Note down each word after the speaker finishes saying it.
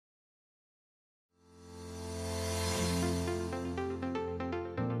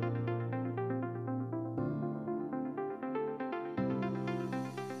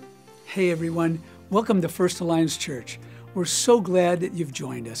Hey everyone, welcome to First Alliance Church. We're so glad that you've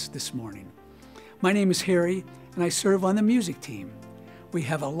joined us this morning. My name is Harry and I serve on the music team. We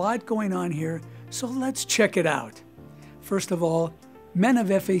have a lot going on here, so let's check it out. First of all, men of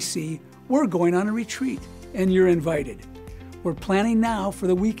FAC, we're going on a retreat and you're invited. We're planning now for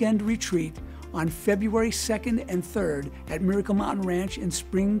the weekend retreat on February 2nd and 3rd at Miracle Mountain Ranch in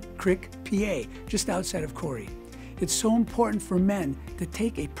Spring Creek, PA, just outside of Corey. It's so important for men to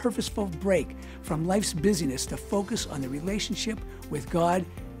take a purposeful break from life's busyness to focus on the relationship with God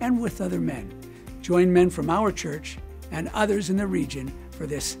and with other men. Join men from our church and others in the region for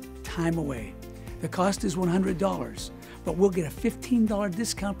this time away. The cost is $100, but we'll get a $15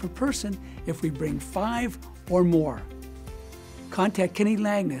 discount per person if we bring 5 or more. Contact Kenny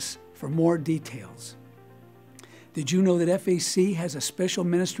Lagnus for more details. Did you know that FAC has a special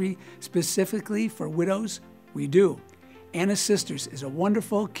ministry specifically for widows? We do. Anna's Sisters is a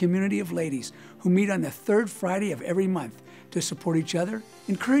wonderful community of ladies who meet on the 3rd Friday of every month to support each other,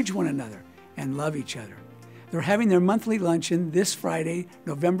 encourage one another, and love each other. They're having their monthly luncheon this Friday,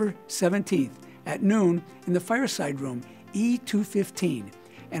 November 17th at noon in the Fireside Room, E215,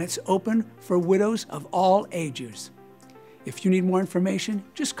 and it's open for widows of all ages. If you need more information,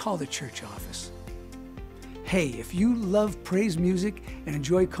 just call the church office. Hey, if you love praise music and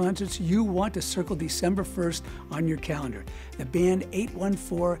enjoy concerts, you want to circle December 1st on your calendar. The band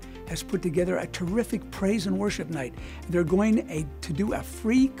 814 has put together a terrific praise and worship night. They're going to do a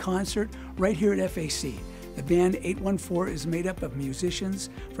free concert right here at FAC. The band 814 is made up of musicians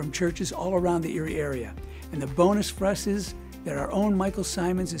from churches all around the Erie area. And the bonus for us is that our own Michael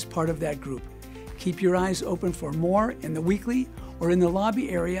Simons is part of that group. Keep your eyes open for more in the weekly or in the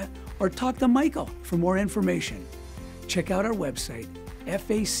lobby area, or talk to Michael for more information. Check out our website,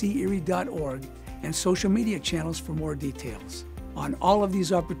 facerie.org, and social media channels for more details on all of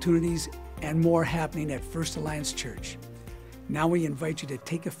these opportunities and more happening at First Alliance Church. Now we invite you to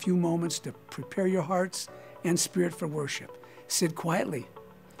take a few moments to prepare your hearts and spirit for worship. Sit quietly,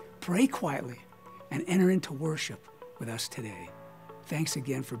 pray quietly, and enter into worship with us today. Thanks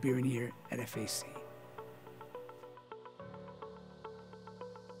again for being here at FAC.